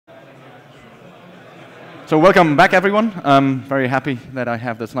So welcome back, everyone. I'm very happy that I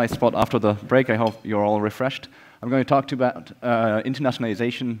have this nice spot after the break. I hope you're all refreshed. I'm going to talk to you about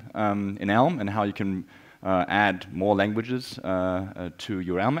internationalization in Elm and how you can add more languages to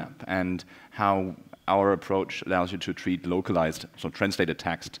your Elm app, and how our approach allows you to treat localized, so translated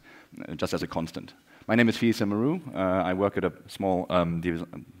text, just as a constant. My name is Felix Lamouroux. I work at a small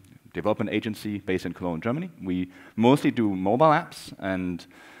development agency based in Cologne, Germany. We mostly do mobile apps, and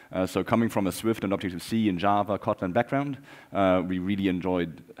so coming from a Swift and Objective-C and Java, Kotlin background, we really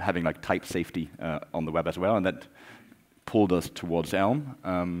enjoyed having like type safety on the web as well, and that pulled us towards Elm.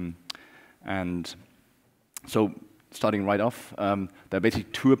 And so starting right off, there are basically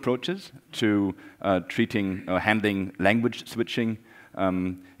two approaches to handling language switching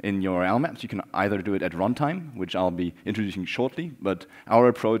in your Elm apps. You can either do it at runtime, which I'll be introducing shortly, but our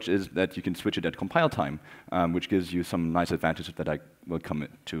approach is that you can switch it at compile time, which gives you some nice advantages that I will come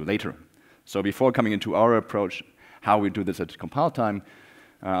to later. So before coming into our approach, how we do this at compile time,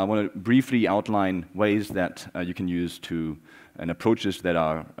 I want to briefly outline ways that you can use and approaches that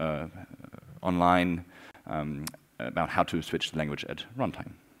are online about how to switch the language at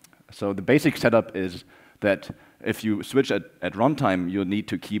runtime. So the basic setup is that if you switch at runtime, you'll need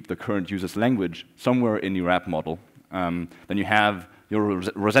to keep the current user's language somewhere in your app model. Then you have your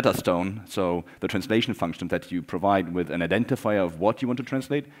Rosetta Stone, so the translation function that you provide with an identifier of what you want to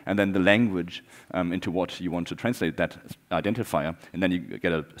translate, and then the language into what you want to translate that identifier, and then you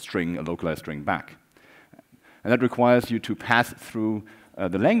get a string, a localized string back. And that requires you to pass through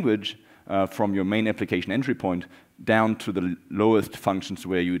the language from your main application entry point down to the lowest functions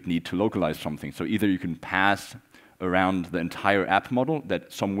where you would need to localize something. So either you can pass around the entire app model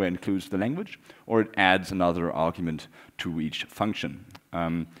that somewhere includes the language, or it adds another argument to each function.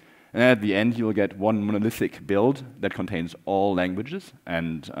 And at the end, you'll get one monolithic build that contains all languages,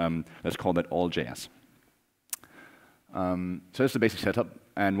 and let's call that all.js. So that's the basic setup.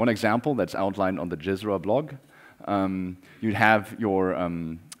 And one example that's outlined on the Jizra blog, you'd have your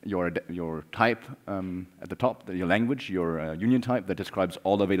type at the top, your language, your union type that describes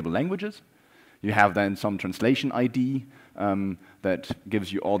all available languages. You have then some translation ID that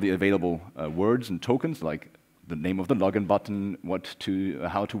gives you all the available words and tokens, like the name of the login button,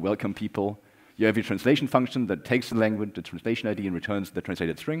 how to welcome people. You have your translation function that takes the language, the translation ID, and returns the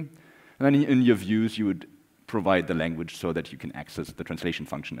translated string. And then in your views, you would provide the language so that you can access the translation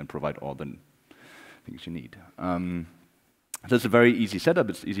function and provide all the things you need. So it's a very easy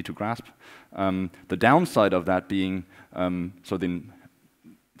setup. It's easy to grasp. The downside of that being,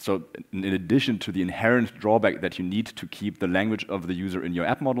 so in addition to the inherent drawback that you need to keep the language of the user in your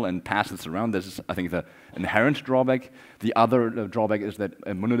app model and pass this around, this is, I think, the inherent drawback. The other drawback is that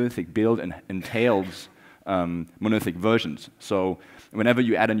a monolithic build entails monolithic versions. So whenever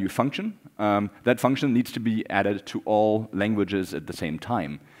you add a new function, that function needs to be added to all languages at the same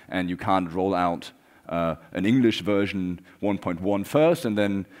time. And you can't roll out an English version 1.1 first, and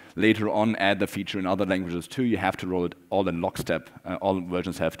then later on add the feature in other languages too. You have to roll it all in lockstep. All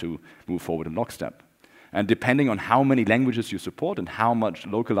versions have to move forward in lockstep. And depending on how many languages you support and how much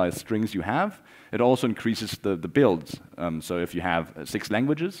localized strings you have, it also increases the builds. So if you have 6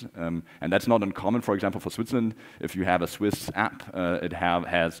 languages, and that's not uncommon, for example, for Switzerland, if you have a Swiss app,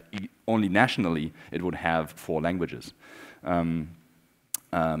 only nationally, it would have 4 languages.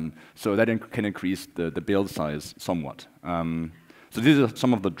 So that can increase the build size somewhat. So these are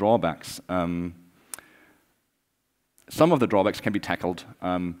some of the drawbacks. Some of the drawbacks can be tackled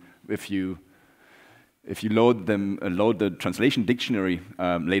if you load the translation dictionary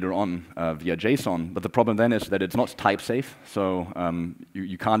later on via JSON. But the problem then is that it's not type safe, so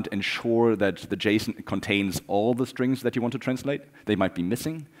you can't ensure that the JSON contains all the strings that you want to translate. They might be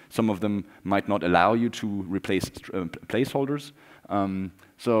missing. Some of them might not allow you to replace placeholders.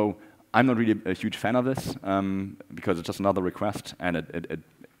 So I'm not really a huge fan of this because it's just another request, and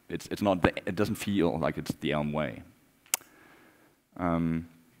it doesn't feel like it's the Elm way.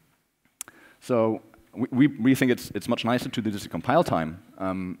 So we think it's much nicer to do this at compile time,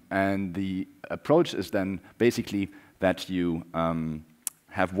 and the approach is then basically that you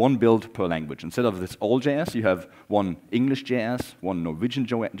have one build per language. Instead of this all.js, you have one English.js, one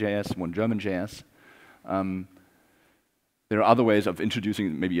Norwegian.js, one German.js. There are other ways of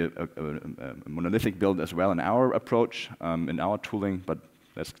introducing maybe a monolithic build as well in our approach, in our tooling, but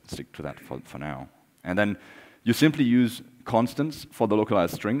let's stick to that for now. And then you simply use constants for the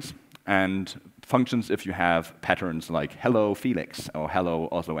localized strings, and functions if you have patterns like hello Felix or hello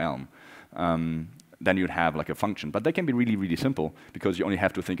OsloElm. Then you'd have like a function. But they can be really, really simple because you only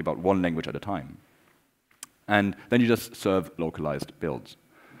have to think about one language at a time. And then you just serve localized builds.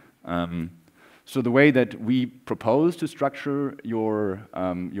 So the way that we propose to structure your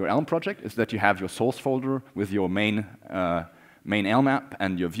Elm project is that you have your source folder with your main Elm app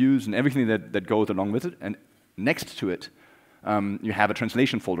and your views and everything that goes along with it. And next to it, you have a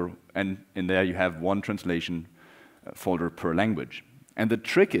translation folder. And in there, you have one translation folder per language. And the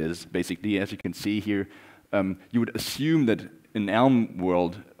trick is, basically, as you can see here, you would assume that in Elm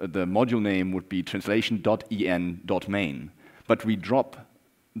world, the module name would be translation.en.main. But we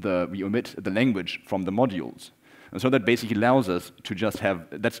omit the language from the modules. And so that basically allows us to just have,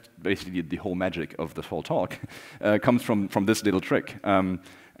 that's basically the whole magic of this whole talk, comes from this little trick. And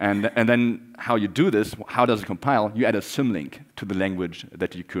then how you do this, how does it compile? You add a symlink to the language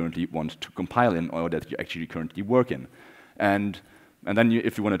that you currently want to compile in or that you actually currently work in. And then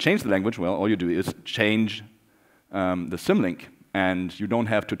if you want to change the language, well, all you do is change the symlink, and you don't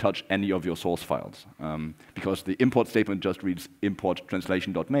have to touch any of your source files because the import statement just reads import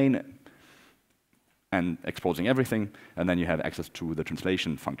translation.main and exporting everything, and then you have access to the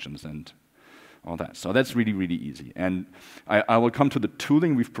translation functions and all that. So that's really, really easy. And I will come to the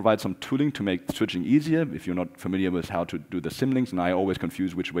tooling. We've provided some tooling to make switching easier if you're not familiar with how to do the symlinks, and I always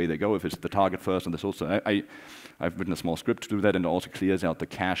confuse which way they go, if it's the target first and the source. So I've written a small script to do that, and it also clears out the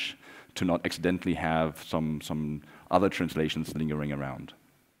cache to not accidentally have some other translations lingering around.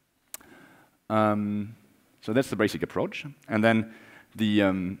 So that's the basic approach. And then the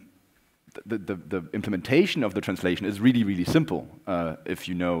implementation of the translation is really, really simple if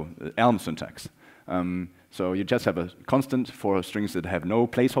you know Elm syntax. So you just have a constant for strings that have no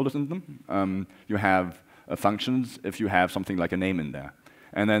placeholders in them. You have functions if you have something like a name in there.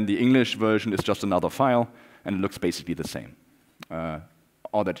 And then the English version is just another file, and it looks basically the same.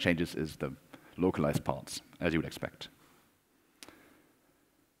 All that changes is the localized parts, as you would expect.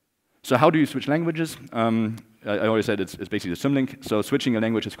 So how do you switch languages? I already said it's basically a symlink. So switching a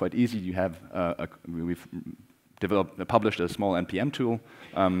language is quite easy. You have we've published a small NPM tool.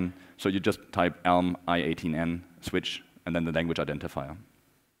 So you just type Elm i18n switch and then the language identifier.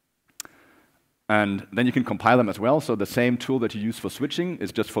 And then you can compile them as well. So the same tool that you use for switching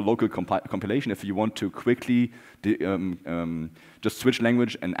is just for local compilation. If you want to quickly just switch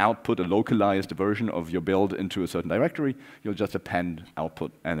language and output a localized version of your build into a certain directory, you'll just append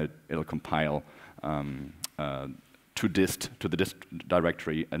output, and it'll compile to the dist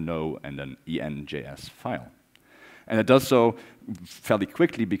directory a no and an en.js file. And it does so fairly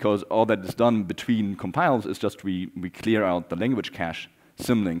quickly because all that is done between compiles is just we clear out the language cache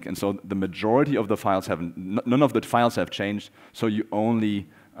symlink, and so the majority of the files none of the files have changed, so you only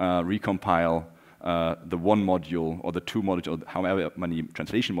recompile the one module or the two modules, however many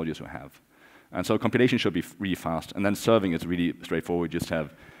translation modules you have. And so compilation should be really fast, and then serving is really straightforward. You just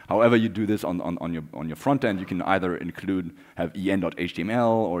have, however you do this on your front end, you can either have en.html,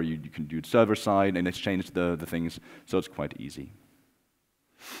 or you can do it server side and exchange the things, so it's quite easy.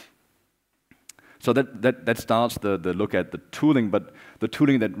 So that starts the look at the tooling, but the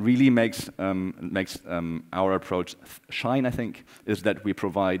tooling that really makes our approach shine, I think, is that we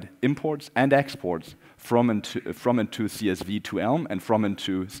provide imports and exports from into CSV to Elm and from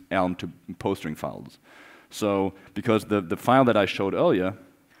into Elm to poststring files. So because the file that I showed earlier,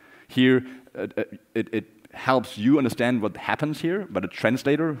 here it helps you understand what happens here, but a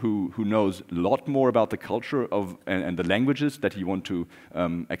translator who knows a lot more about the culture and the languages that you want to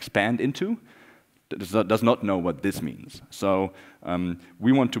expand into does not know what this means. So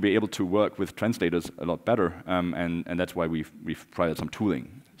we want to be able to work with translators a lot better, and that's why we've provided some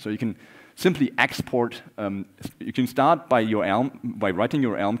tooling. So you can simply export. You can start by writing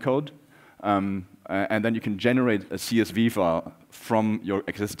your Elm code, and then you can generate a CSV file from your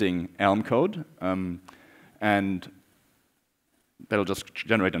existing Elm code, and that'll just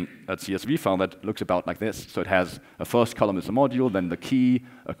generate a CSV file that looks about like this. So it has a first column is a module, then the key,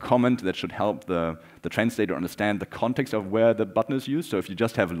 a comment that should help the translator understand the context of where the button is used. So if you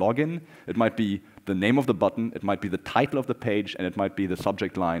just have login, it might be the name of the button, it might be the title of the page, and it might be the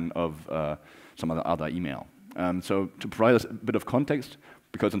subject line of some other email. So to provide us a bit of context,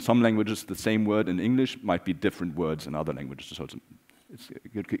 because in some languages the same word in English might be different words in other languages, so it's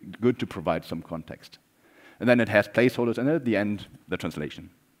good to provide some context. And then it has placeholders, and at the end, the translation.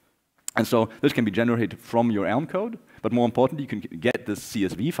 And so this can be generated from your Elm code, but more importantly, you can get this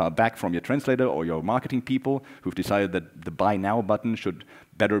CSV file back from your translator or your marketing people who've decided that the buy now button should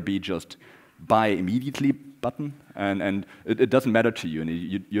better be just buy immediately button, and it doesn't matter to you, and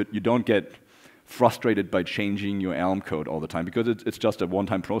you don't get frustrated by changing your Elm code all the time, because it's just a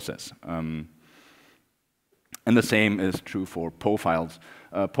one-time process. And the same is true for PO files.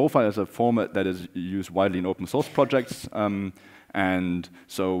 PO file is a format that is used widely in open source projects, And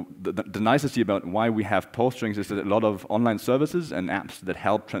so the nicety about why we have post strings is that a lot of online services and apps that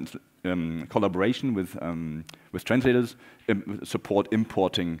help collaboration with translators support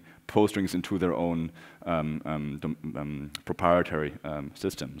importing post strings into their own proprietary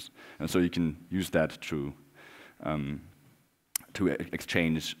systems. And so you can use that to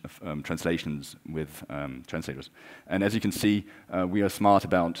exchange translations with translators. And as you can see, we are smart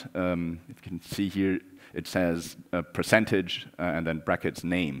about, if you can see here, it says percentage and then brackets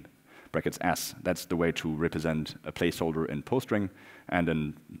name, brackets S. That's the way to represent a placeholder in PostString. And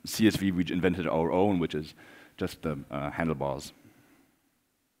in CSV, we invented our own, which is just the handlebars.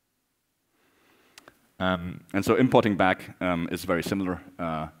 And so importing back is very similar.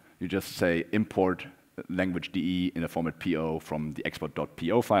 You just say import language DE in the format PO from the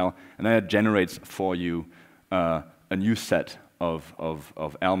export.po file, and then it generates for you a new set of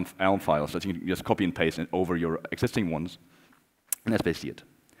Elm files that you can just copy and paste it over your existing ones, and that's basically it.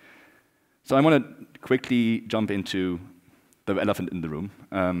 So I want to quickly jump into the elephant in the room.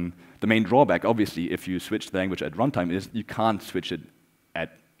 The main drawback, obviously, if you switch the language at runtime, is you can't switch it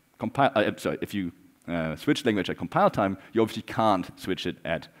at compile. If you switch language at compile time, you obviously can't switch it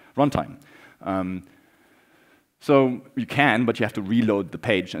at runtime. So you can, but you have to reload the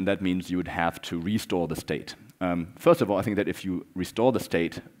page, and that means you would have to restore the state. First of all, I think that if you restore the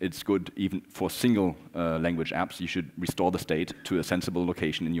state, it's good even for single language apps. You should restore the state to a sensible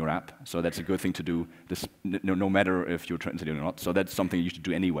location in your app. So that's a good thing to do, no matter if you're translating or not. So that's something you should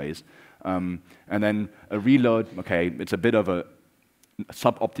do anyways. And then a reload, okay, it's a bit of a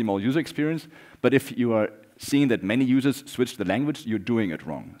suboptimal user experience, but if you are seeing that many users switch the language, you're doing it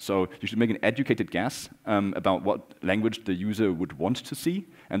wrong. So you should make an educated guess about what language the user would want to see,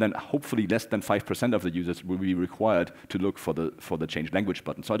 and then hopefully less than 5% of the users will be required to look for the change language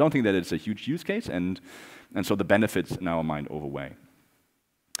button. So I don't think that it's a huge use case, and so the benefits in our mind overweigh.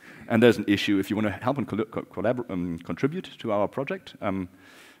 And there's an issue if you want to help and contribute to our project.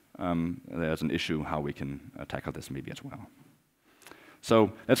 There's an issue how we can tackle this maybe as well.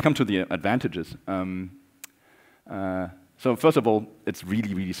 So let's come to the advantages. So first of all, it's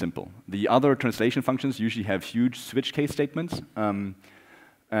really, really simple. The other translation functions usually have huge switch case statements.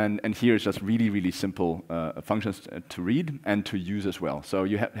 And here it's just really, really simple functions to read and to use as well. So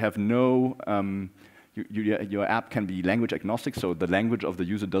you have no, your app can be language agnostic, so the language of the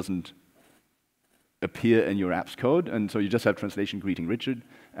user doesn't appear in your app's code, and so you just have translation greeting Richard,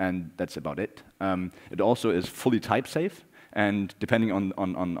 and that's about it. It also is fully type safe. And depending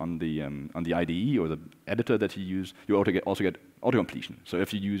on the IDE or the editor that you use, you also get auto-completion. So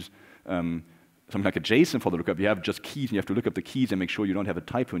if you use something like a JSON for the lookup, you have just keys, and you have to look up the keys and make sure you don't have a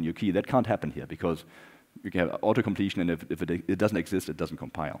typo in your key. That can't happen here because you can have auto-completion, and if it doesn't exist, it doesn't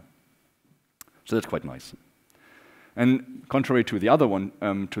compile. So that's quite nice. And contrary to the other one,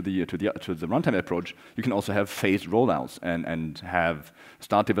 to the runtime approach, you can also have phased rollouts and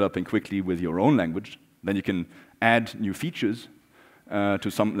start developing quickly with your own language. Then you can add new features to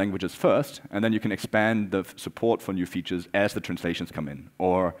some languages first, and then you can expand the support for new features as the translations come in.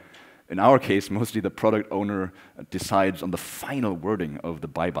 Or in our case, mostly the product owner decides on the final wording of the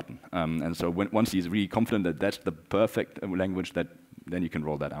buy button. And so once he's really confident that that's the perfect language, then you can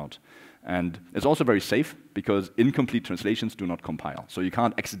roll that out. And it's also very safe because incomplete translations do not compile. So you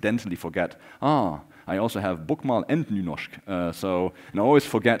can't accidentally forget, I also have bookmal and nynorsk. So I always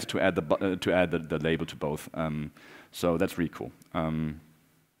forget to add the label to both. So that's really cool.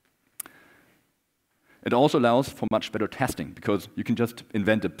 It also allows for much better testing because you can just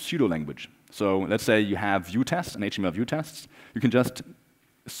invent a pseudo language. So let's say you have view tests and HTML view tests. You can just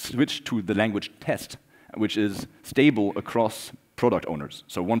switch to the language test, which is stable across product owners.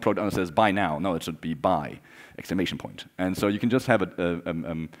 So one product owner says buy now. No, it should be buy, exclamation point. And so you can just have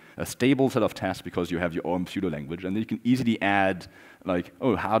a stable set of tests because you have your own pseudo language, and then you can easily add like,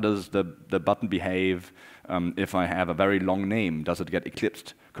 oh, how does the button behave if I have a very long name? Does it get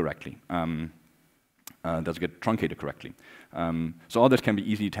eclipsed correctly? Does it get truncated correctly? So all this can be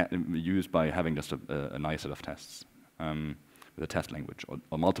easily used by having just a nice set of tests with a test language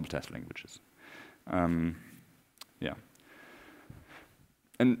or multiple test languages. Yeah.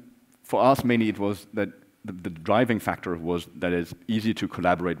 And for us, mainly it was that the driving factor was that it's easy to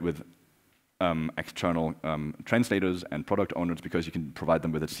collaborate with external translators and product owners because you can provide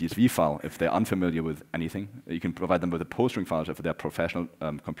them with a CSV file if they're unfamiliar with anything. You can provide them with a PostString file if they're professional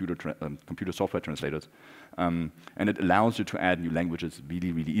computer software translators. And it allows you to add new languages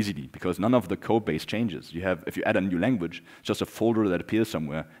really, really easily because none of the code base changes. If you add a new language, it's just a folder that appears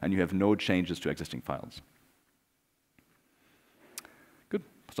somewhere, and you have no changes to existing files.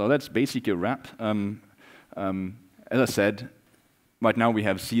 So that's basically a wrap. As I said, right now we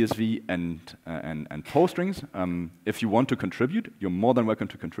have CSV and post strings. If you want to contribute, you're more than welcome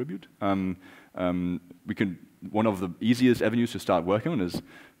to contribute. One of the easiest avenues to start working on is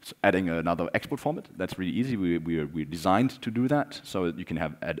adding another export format. That's really easy. We're designed to do that, so you can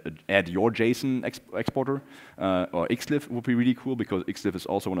add your JSON exporter, or XLIF would be really cool, because XLIF is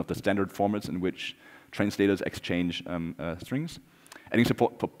also one of the standard formats in which translators exchange strings. Adding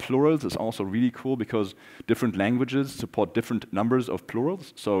support for plurals is also really cool, because different languages support different numbers of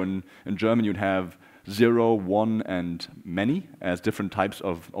plurals. So in German you'd have 0, 1, and many as different types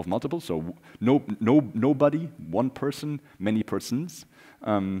of multiples. So nobody, one person, many persons.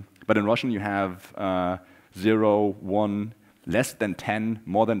 But in Russian you have 0, 1, less than 10,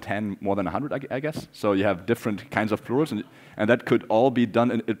 more than 100, I guess. So you have different kinds of plurals, and that could all be done.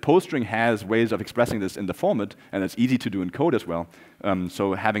 And PostString has ways of expressing this in the format, and it's easy to do in code as well.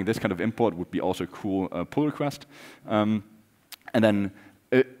 So having this kind of import would be also a cool pull request. And then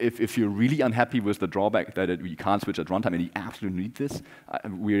if you're really unhappy with the drawback that you can't switch at runtime and you absolutely need this,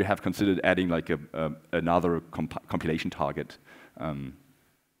 we have considered adding like another compilation target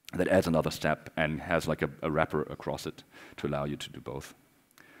that adds another step and has like a wrapper across it to allow you to do both.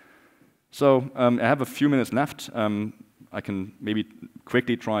 So I have a few minutes left. I can maybe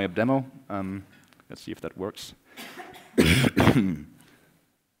quickly try a demo. Let's see if that works.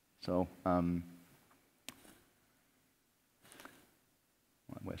 So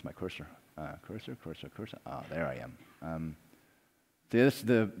where's my cursor? Cursor. Ah, there I am. That's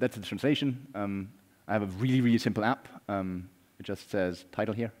the translation. I have a really simple app. It just says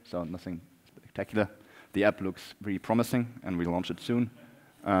title here, so nothing spectacular. The app looks really promising, and we'll launch it soon.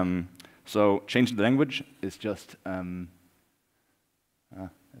 So changing the language is just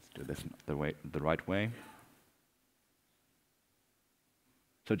let's do this the right way.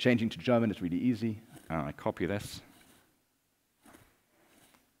 So changing to German is really easy. I copy this.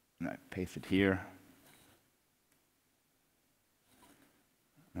 And I paste it here.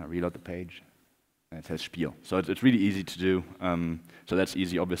 And I reload the page. And it says Spiel. So it's really easy to do. So that's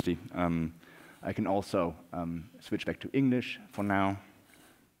easy, obviously. I can also switch back to English for now.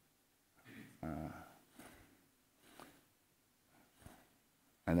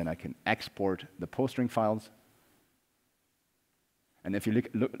 And then I can export the PostString files. And if you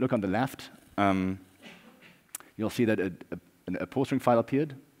look on the left, you'll see that a PostString file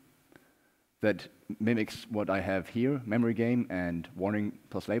appeared that mimics what I have here, memory game and warning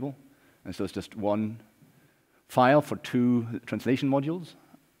plus label. And so it's just one file for 2 translation modules.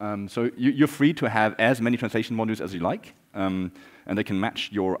 So you're free to have as many translation modules as you like, and they can match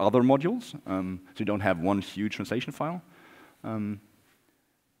your other modules, so you don't have one huge translation file. And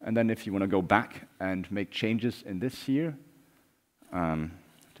then if you want to go back and make changes in this here,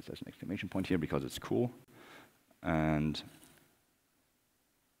 just as an exclamation point here because it's cool, and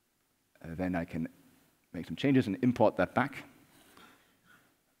then I can make some changes and import that back.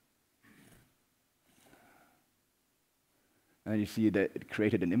 And you see that it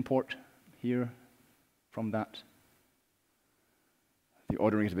created an import here from that. The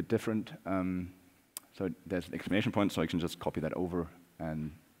ordering is a bit different. So there's an exclamation point, so I can just copy that over,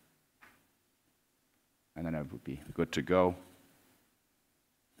 and then I would be good to go.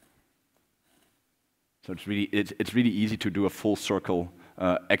 So it's really easy to do a full circle,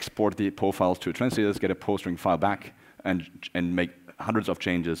 export the profiles to translators, get a PostString file back, and make hundreds of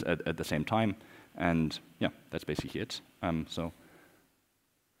changes at the same time. And yeah, that's basically it. So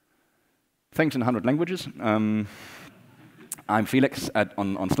thanks in 100 languages. I'm Felix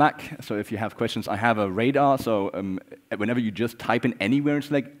on Slack. So if you have questions, I have a radar. So whenever you just type in anywhere in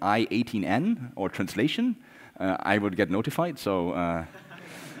Slack I18N or translation, I would get notified. So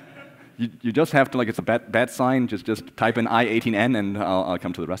you just have to, like, it's a bad sign. Just type in I18N and I'll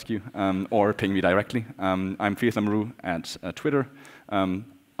come to the rescue, or ping me directly. I'm Felix Lamouroux at Twitter.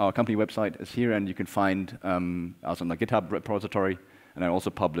 Our company website is here, and you can find us on the GitHub repository. And I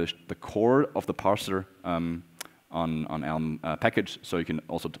also published the core of the parser on Elm package, so you can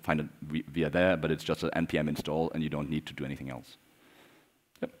also find it via there, but it's just an npm install, and you don't need to do anything else.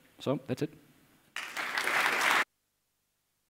 Yep, so that's it.